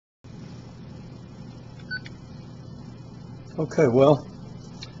Okay, well,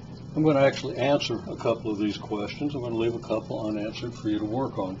 I'm going to actually answer a couple of these questions. I'm going to leave a couple unanswered for you to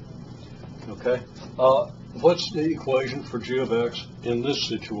work on. Okay, what's the equation for g of x in this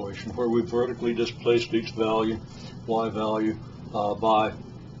situation where we vertically displaced each value, y value, by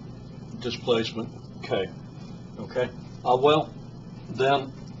displacement k? Okay, well, then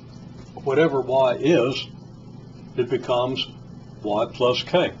whatever y is, it becomes y plus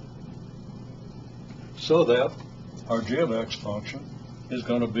k. So that our g of x function is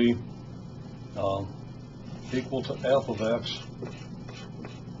going to be equal to f of x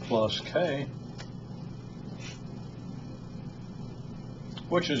plus k,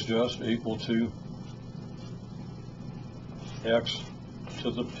 which is just equal to x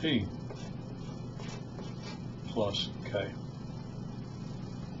to the p plus k.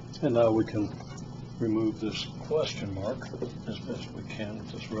 And now we can remove this question mark as best we can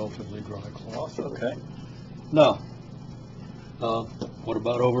with this relatively dry cloth. Okay. Now, what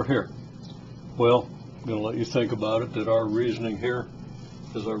about over here? Well, I'm going to let you think about it. Does our reasoning here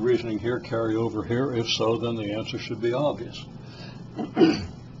carry over here? If so, then the answer should be obvious.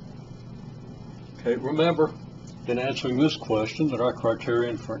 Okay, remember in answering this question that our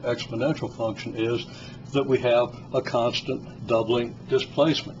criterion for an exponential function is that we have a constant doubling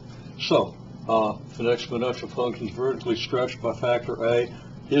displacement. So, if an exponential function is vertically stretched by factor a,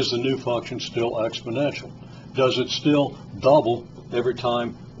 is the new function still exponential? Does it still double every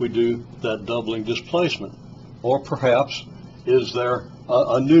time we do that doubling displacement? Or perhaps, is there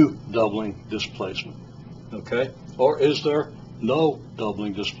a new doubling displacement? Okay? Or is there no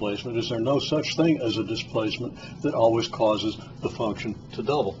doubling displacement? Is there no such thing as a displacement that always causes the function to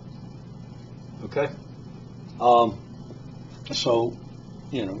double? Okay? So,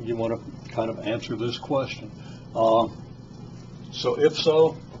 you want to kind of answer this question. So if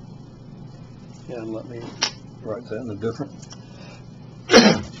so, and let me write that in a different.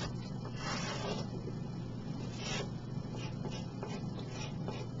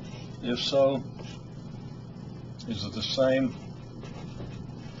 If so, is it the same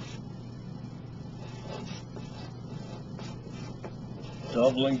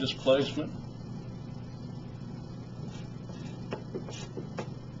doubling displacement?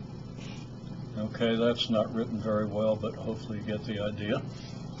 Okay, that's not written very well, but hopefully you get the idea.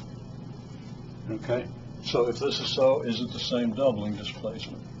 Okay, so if this is so, is it the same doubling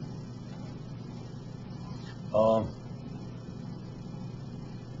displacement?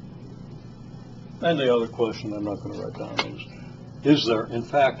 And the other question I'm not going to write down is there in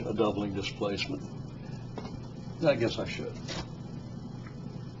fact a doubling displacement? I guess I should.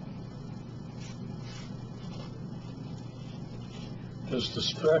 Does the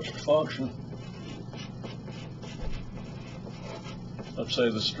stretched function, let's say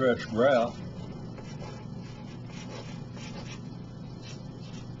the stretched graph,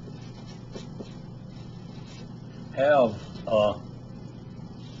 have a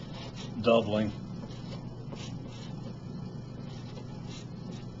doubling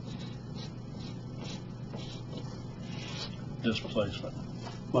displacement?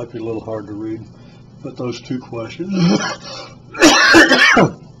 Might be a little hard to read, but those two questions.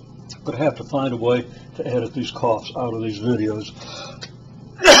 But I have to find a way to edit these coughs out of these videos.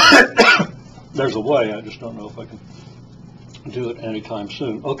 There's a way, I just don't know if I can do it anytime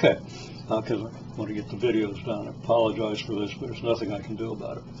soon. Okay, because I want to get the videos done. I apologize for this, but there's nothing I can do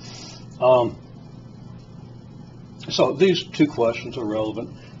about it. So these two questions are relevant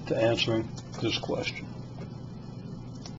to answering this question.